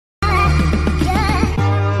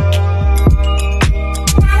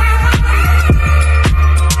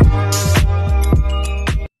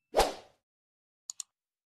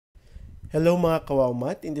Hello mga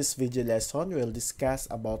kawawmat, in this video lesson, we'll discuss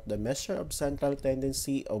about the measure of central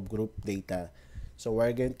tendency of group data. So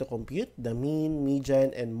we're going to compute the mean,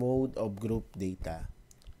 median, and mode of group data.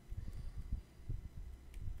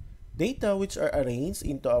 Data which are arranged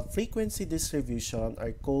into a frequency distribution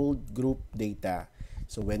are called group data.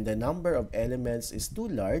 So when the number of elements is too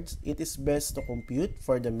large, it is best to compute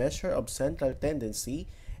for the measure of central tendency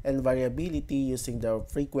and variability using the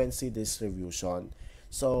frequency distribution.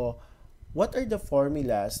 So what are the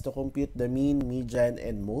formulas to compute the mean, median,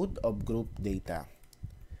 and mode of group data?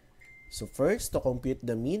 So first, to compute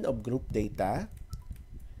the mean of group data,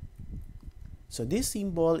 so this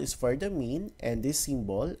symbol is for the mean, and this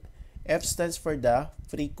symbol, F stands for the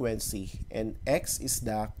frequency, and X is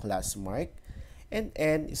the class mark, and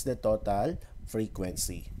N is the total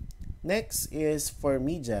frequency. Next is for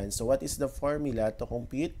median. So what is the formula to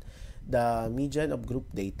compute the median of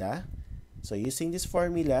group data? So using this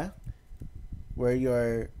formula, where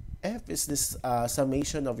your F is this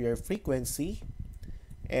summation of your frequency,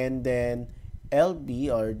 and then LB,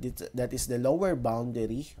 or that is the lower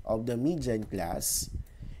boundary of the median class,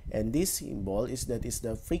 and this symbol is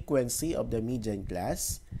the frequency of the median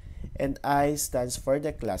class, and I stands for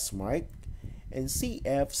the class mark, and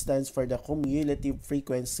CF stands for the cumulative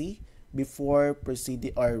frequency before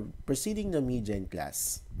preceding the median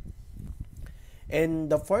class.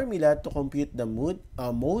 And the formula to compute the mode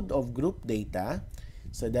of group data,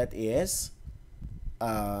 so that is,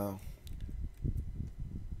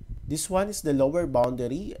 this one is the lower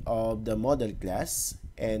boundary of the model class,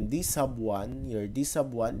 and D sub 1, your D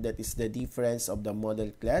sub 1, that is the difference of the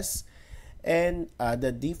model class, and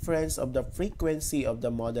the difference of the frequency of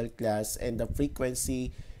the model class and the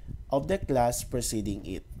frequency of the class preceding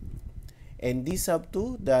it. And D sub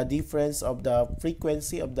 2, the difference of the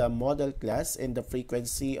frequency of the model class and the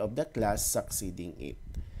frequency of the class succeeding it.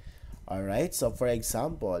 Alright, so for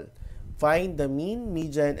example, find the mean,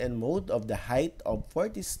 median, and mode of the height of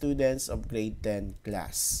 40 students of grade 10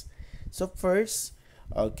 class. So first,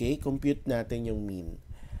 okay, compute natin yung mean.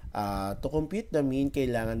 To compute the mean,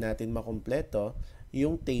 kailangan natin makumpleto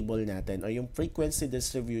yung table natin o yung frequency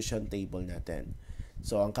distribution table natin.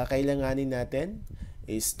 So ang kakailanganin natin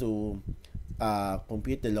is to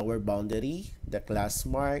compute the lower boundary, the class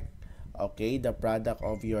mark, okay, the product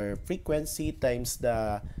of your frequency times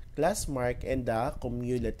the class mark, and the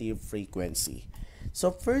cumulative frequency.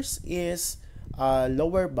 So first is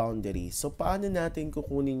lower boundary. So paano natin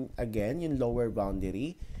kukunin again yung lower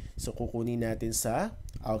boundary? So kukunin natin sa,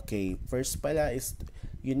 okay, first pala is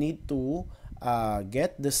you need to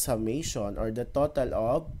get the summation or the total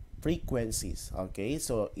of frequencies. Okay,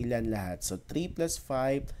 so ilan lahat? So 3 plus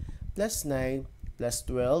 5 plus 9 plus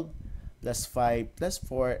 12 plus 5 plus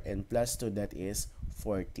 4 and plus 2, that is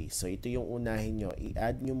 40. So ito yung unahin nyo.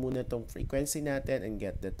 I-add nyo muna tong frequency natin and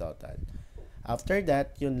get the total. After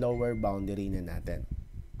that, yung lower boundary na natin.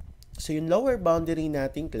 So yung lower boundary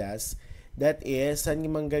nating class, that is, saan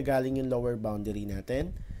yung manggagaling yung lower boundary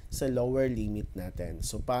natin? Sa lower limit natin.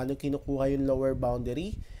 So paano kinukuha yung lower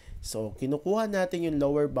boundary? So kinukuha natin yung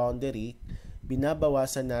lower boundary,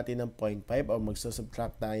 binabawasan natin ng 0.5 o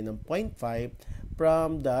magsusubtract tayo ng 0.5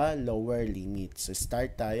 from the lower limit. So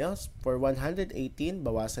start tayo. For 118,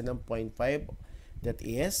 bawasan ng 0.5, that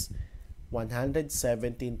is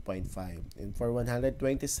 117.5. And for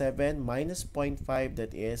 127, minus 0.5,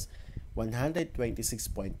 that is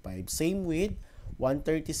 126.5. Same with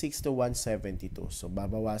 136 to 172. So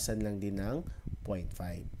babawasan lang din ng 0.5.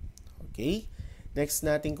 Okay? Next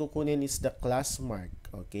natin kukunin is the class mark.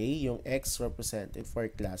 Okay? Yung X represented for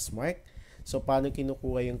class mark. So paano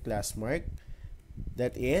kinukuha yung class mark?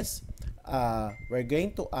 That is, we're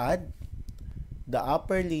going to add the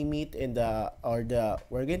upper limit and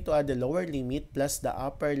we're going to add the lower limit plus the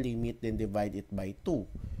upper limit, then divide it by 2.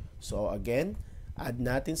 So again, add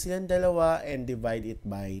natin silang dalawa and divide it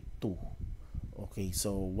by 2. Okay,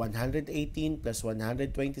 so 118 plus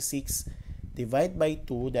 126 divide by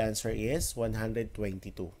 2, the answer is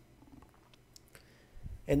 122.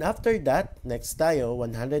 And after that, next tayo,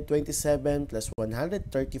 127 plus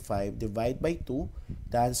 135 divide by 2,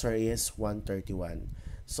 the answer is 131.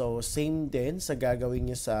 So same din sa gagawin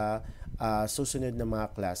nyo sa susunod na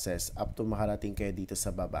mga classes up to makarating kayo dito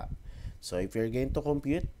sa baba. So if you're going to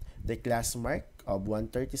compute the class mark of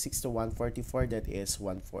 136 to 144, that is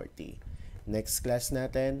 140. Next class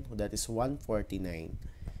natin, that is 149.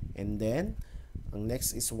 And then, ang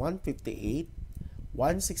next is 158,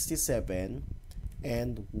 167,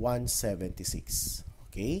 and 176.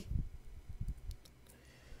 Okay?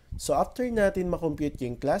 So, after natin makompute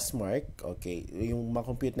yung class mark, okay, yung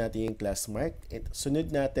makompute natin yung class mark,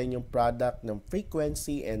 sunod natin yung product ng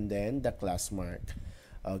frequency and then the class mark.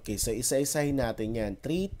 Okay, so isa-isahin natin yan.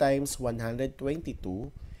 3 times 122,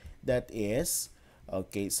 that is,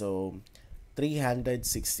 okay, so 366.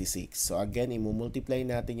 So, again, imumultiply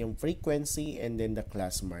natin yung frequency and then the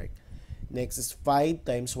class mark. Next is 5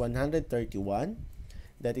 times 131,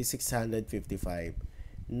 that is 655.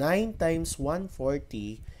 9 times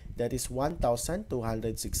 140, that is 1,260.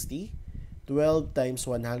 12 times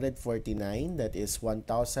 149, that is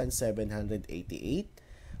 1,788.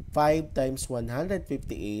 5 times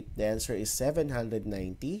 158, the answer is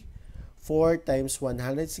 790. 4 times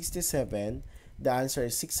 167, the answer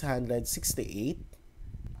is 668.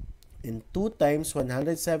 And 2 times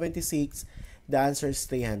 176, the answer is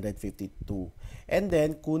 352. And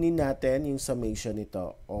then, kunin natin yung summation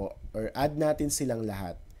nito or add natin silang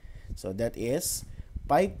lahat. So, that is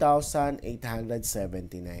 5,879.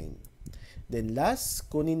 Then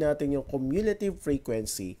last, kunin natin yung cumulative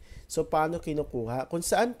frequency. So, paano kinukuha? Kung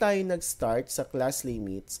saan tayo nag-start sa class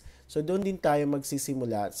limits, so doon din tayo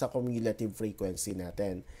magsisimula sa cumulative frequency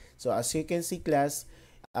natin. So, as you can see class,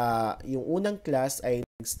 yung unang class ay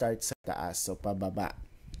nag-start sa taas, so pababa.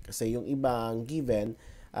 Kasi yung ibang given,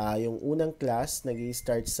 yung unang class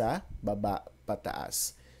nag-start sa baba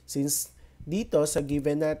pataas. Since dito sa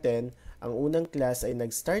given natin, ang unang class ay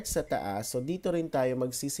nag-start sa taas, so dito rin tayo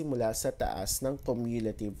magsisimula sa taas ng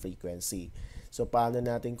cumulative frequency. So, paano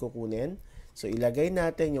natin kukunin? So, ilagay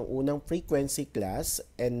natin yung unang frequency class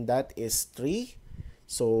and that is 3.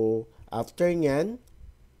 So, after nyan,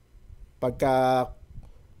 pagka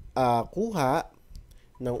kuha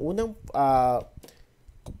ng unang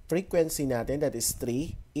frequency natin, that is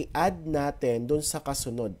 3, i-add natin dun sa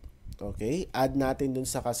kasunod. Okay? Add natin dun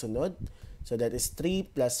sa kasunod. So, that is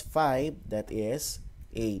 3 plus 5, that is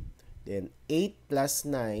 8. Then, 8 plus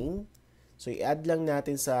 9, so i-add lang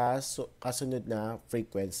natin sa kasunod na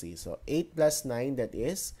frequency. So, 8 plus 9, that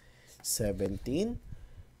is 17.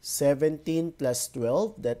 17 plus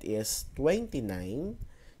 12, that is 29.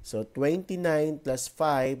 So, 29 plus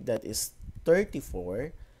 5, that is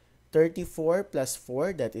 34. 34 plus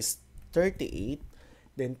 4, that is 38.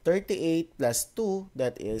 Then, 38 plus 2,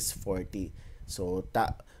 that is 40. So,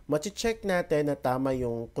 machi-check natin na tama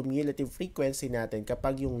yung cumulative frequency natin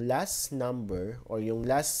kapag yung last number or yung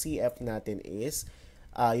last CF natin is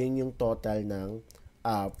yun yung total ng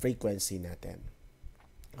frequency natin.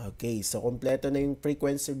 Okay, so kompleto na yung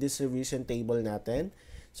frequency distribution table natin.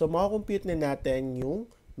 So, makakompute na natin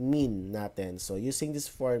yung mean natin. So, using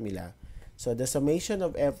this formula, so the summation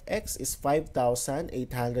of fx is 5,879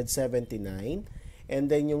 and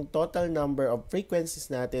then yung total number of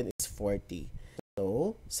frequencies natin is 40.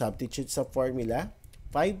 So, substitute sa formula,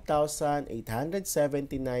 5,879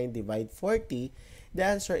 divide 40, the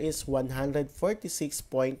answer is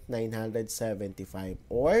 146.975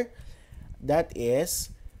 or that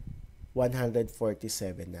is 147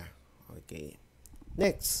 na. Okay.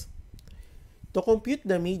 Next. To compute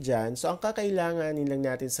the median, so ang kakailangan nilang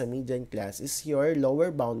natin sa median class is your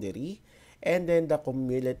lower boundary and then the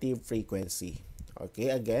cumulative frequency.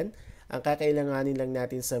 Okay, again, ang kakailanganin lang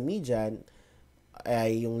natin sa median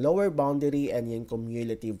ay yung lower boundary and yung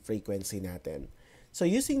cumulative frequency natin. So,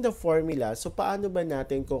 using the formula, so paano ba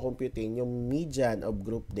natin kukumputin yung median of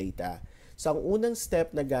group data? So, ang unang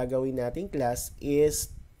step na gagawin natin class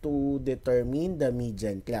is to determine the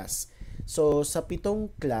median class. So, sa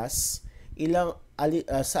 7 class,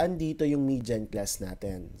 saan dito yung median class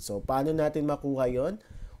natin? So, paano natin makuha yon?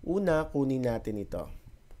 Una, kunin natin ito.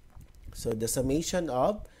 So, the summation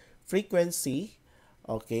of frequency,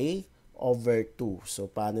 okay, over 2. So,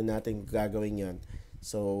 paano natin gagawin yon?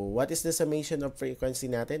 So, what is the summation of frequency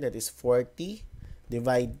natin? That is 40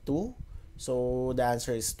 divide 2. So, the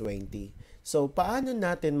answer is 20. So, paano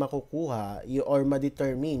natin makukuha or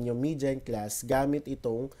ma-determine yung median class gamit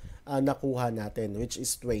itong nakuha natin, which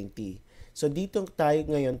is 20. So, dito tayo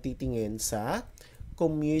ngayon titingin sa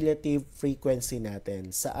cumulative frequency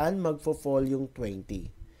natin. Saan magfo-fall yung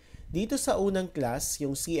 20? Dito sa unang class,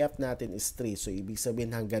 yung CF natin is 3. So, ibig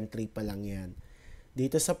sabihin hanggang 3 pa lang yan.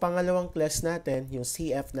 Dito sa pangalawang class natin, yung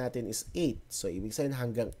CF natin is 8. So, ibig sabihin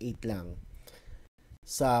hanggang 8 lang.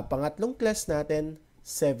 Sa pangatlong class natin,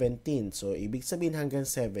 17. So, ibig sabihin hanggang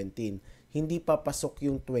 17. Hindi papasok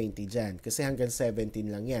yung 20 dyan kasi hanggang 17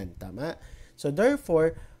 lang yan. Tama? So,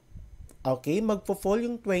 therefore, okay, magpo-fall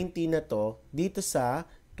yung 20 na to dito sa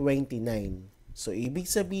 29. So, ibig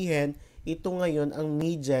sabihin, ito ngayon ang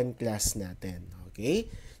median class natin.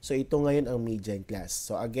 Okay? So, ito ngayon ang median class.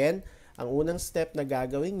 So, again, ang unang step na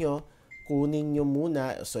gagawin nyo, kunin nyo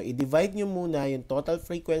muna, so i-divide nyo muna yung total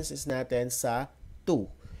frequencies natin sa 2.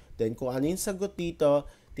 Then kung ano yung sagot dito,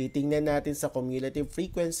 titingnan natin sa cumulative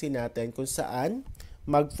frequency natin kung saan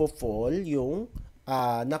magfo-fall yung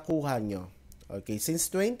nakuha nyo. Okay, since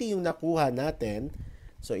 20 yung nakuha natin,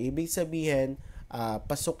 so ibig sabihin,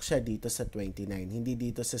 pasok siya dito sa 29, hindi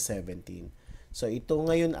dito sa 17. So ito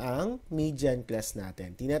ngayon ang median class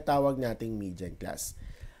natin. Tinatawag nating median class.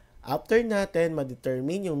 After natin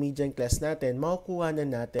ma-determine yung median class natin, makukuha na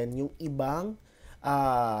natin yung ibang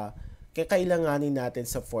kakailanganin natin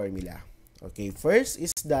sa formula. Okay, first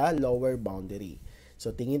is the lower boundary.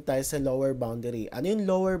 So tingin tayo sa lower boundary. Ano yung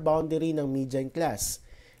lower boundary ng median class?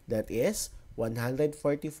 That is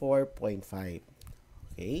 144.5.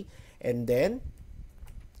 Okay? And then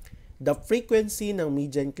the frequency ng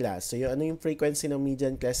median class. So ano yung frequency ng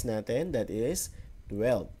median class natin? That is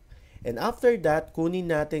 12. And after that, kunin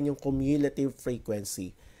natin yung cumulative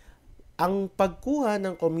frequency. Ang pagkuha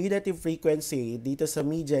ng cumulative frequency dito sa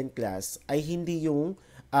median class ay hindi yung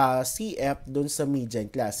CF dun sa median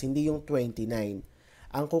class, hindi yung 29.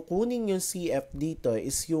 Ang kukunin yung CF dito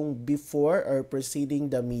is yung before or preceding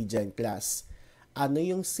the median class. Ano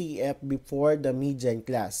yung CF before the median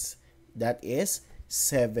class? That is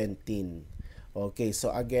 17. Okay, so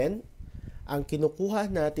again, ang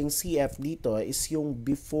kinukuha nating CF dito is yung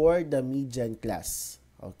before the median class.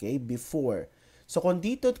 Okay, before. So kung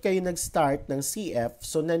dito kayo nag-start ng CF,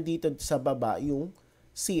 so nandito sa baba yung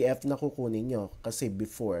CF na kukunin nyo kasi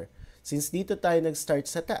before. Since dito tayo nag-start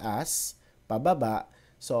sa taas, pababa,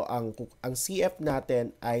 so ang CF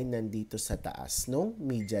natin ay nandito sa taas ng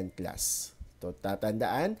median class. So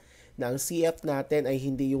tatandaan na ang CF natin ay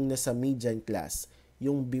hindi yung nasa median class,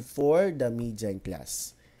 yung before the median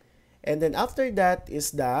class. And then after that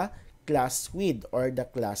is the class width or the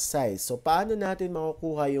class size. So paano natin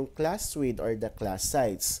makukuha yung class width or the class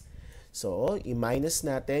size? So i-minus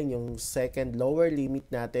natin yung second lower limit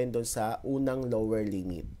natin doon sa unang lower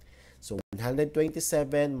limit. So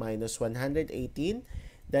 127 minus 118,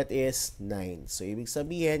 that is 9. So ibig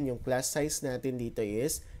sabihin yung class size natin dito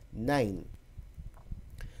is 9.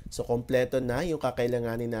 So kompleto na yung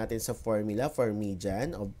kakailanganin natin sa formula for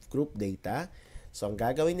median of group data. So, ang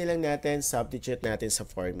gagawin nilang natin, substitute natin sa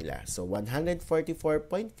formula. So,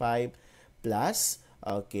 144.5 plus,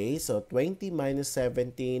 okay, so 20 minus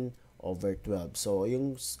 17 over 12. So,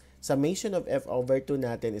 yung summation of f over 2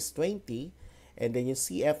 natin is 20, and then yung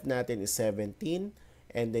CF natin is 17,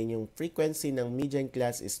 and then yung frequency ng median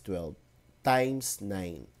class is 12 times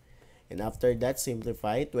 9. And after that,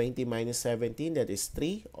 simplify, 20 minus 17, that is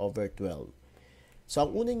 3 over 12. So,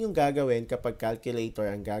 ang una nyong gagawin kapag calculator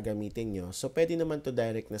ang gagamitin nyo, so pwede naman to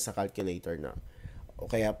direct na sa calculator na. O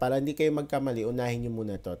kaya, para hindi kayo magkamali, unahin nyo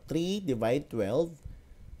muna to. 3 divide 12,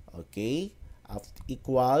 okay,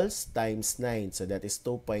 equals times 9. So, that is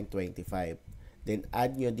 2.25. Then,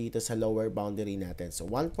 add nyo dito sa lower boundary natin. So,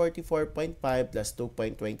 144.5 plus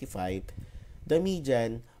 2.25, the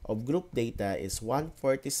median of group data is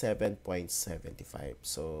 147.75.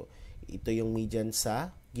 So, ito yung median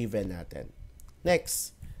sa given natin.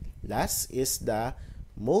 Next, last is the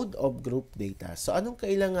mode of group data. So, anong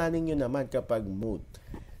kailanganin nyo naman kapag mode?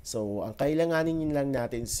 So, ang kailanganin nyo lang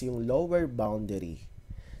natin is yung lower boundary.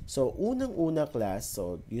 So, unang-una class,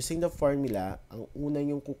 so using the formula, ang unang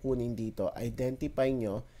yung kukunin dito, identify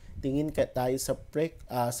nyo, tingin tayo sa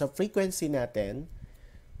frequency natin,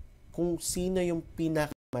 kung sino yung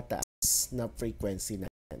pinakamataas na frequency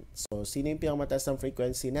natin. So, sino yung pinakamataas na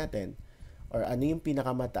frequency natin? Or ano yung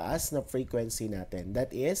pinakamataas na frequency natin?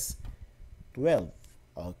 That is 12.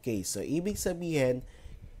 Okay, so ibig sabihin,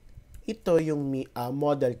 ito yung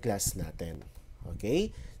model class natin.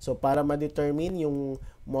 Okay? So para ma-determine yung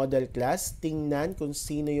model class, tingnan kung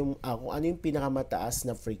sino yung kung ano yung pinakamataas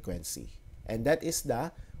na frequency. And that is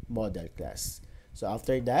the model class. So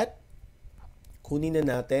after that, kunin na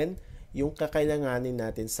natin yung kakailanganin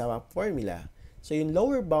natin sa formula. So yung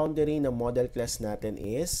lower boundary ng model class natin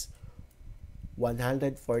is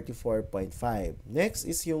 144.5. Next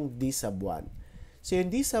is yung D sub 1. So yung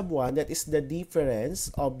D sub 1, that is the difference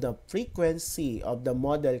of the frequency of the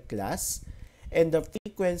model class and the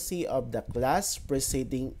frequency of the class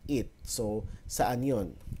preceding it. So, saan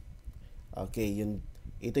yun? Okay,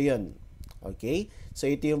 ito yun. Okay? So,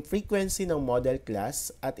 ito yung frequency ng model class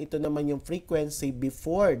at ito naman yung frequency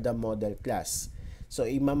before the model class. So,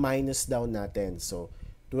 ima-minus down natin. So,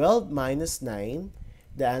 12 minus 9,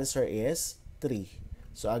 the answer is 3.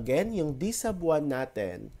 So again, yung D sub 1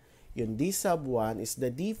 natin, yung D sub 1 is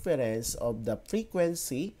the difference of the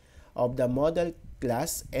frequency of the model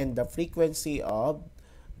class and the frequency of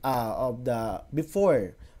the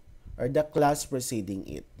before or the class preceding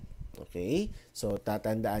it. Okay? So,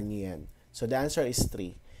 tatandaan nyo yan. So, the answer is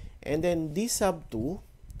 3. And then, D sub 2,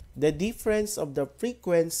 the difference of the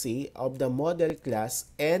frequency of the model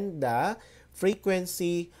class and the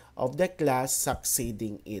frequency of the class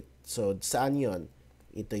succeeding it. So, saan yon?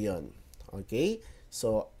 Ito yon. Okay?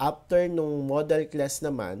 So, after nung model class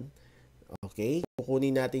naman, okay,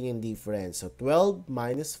 kukunin natin yung difference. So, 12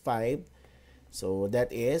 minus 5, so that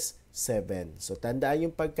is 7. So, tandaan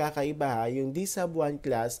yung pagkakaiba ha. Yung D sub 1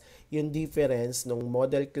 class, yung difference ng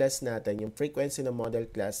model class natin, yung frequency ng model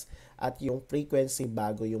class, at yung frequency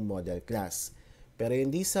bago yung model class. Pero yung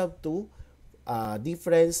D sub 2,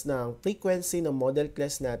 difference ng frequency ng model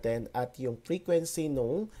class natin at yung frequency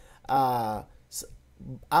nung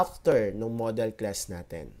after ng model class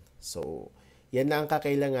natin. So, yan na ang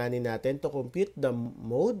kakailanganin natin to compute the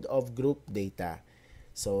mode of group data.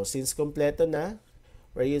 So, since kompleto na,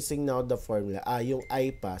 we're using now the formula. Yung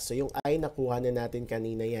I pa. So, yung I nakuha na natin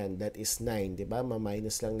kanina yan. That is 9. Diba?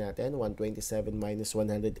 Ma-minus lang natin. 127 minus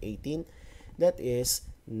 118. That is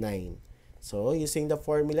 9. So, using the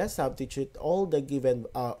formula, substitute all the given,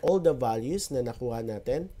 all the values na nakuha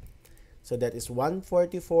natin. So, that is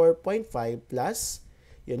 144.5 plus,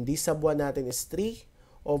 yung D sub 1 natin is 3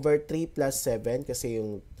 over 3 plus 7 kasi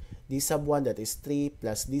yung D sub 1 that is 3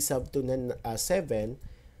 plus D sub 2 na 7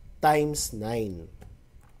 times 9.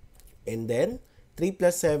 And then 3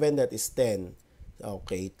 plus 7 that is 10.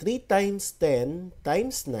 Okay, 3 times 10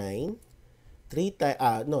 times 9, 3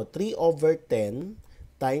 over 10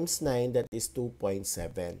 times 9 that is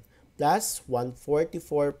 2.7 plus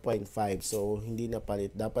 144.5. So hindi na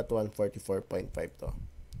palit, dapat 144.5 to.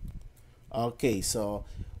 Okay, so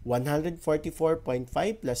 144.5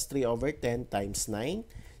 plus 3 over 10 times 9.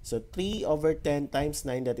 So 3 over 10 times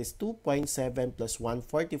 9, that is 2.7 plus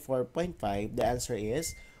 144.5. The answer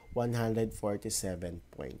is 147.2.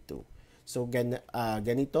 So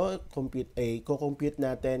ganito, compute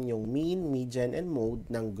natin yung mean, median, and mode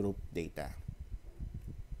ng group data.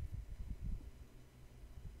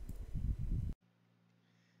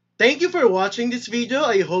 Thank you for watching this video.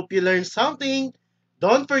 I hope you learned something.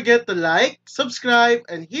 Don't forget to like, subscribe,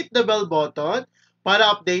 and hit the bell button para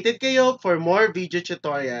updated kayo for more video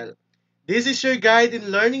tutorial. This is your guide in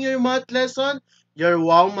learning your math lesson, your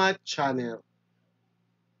Wow Math channel.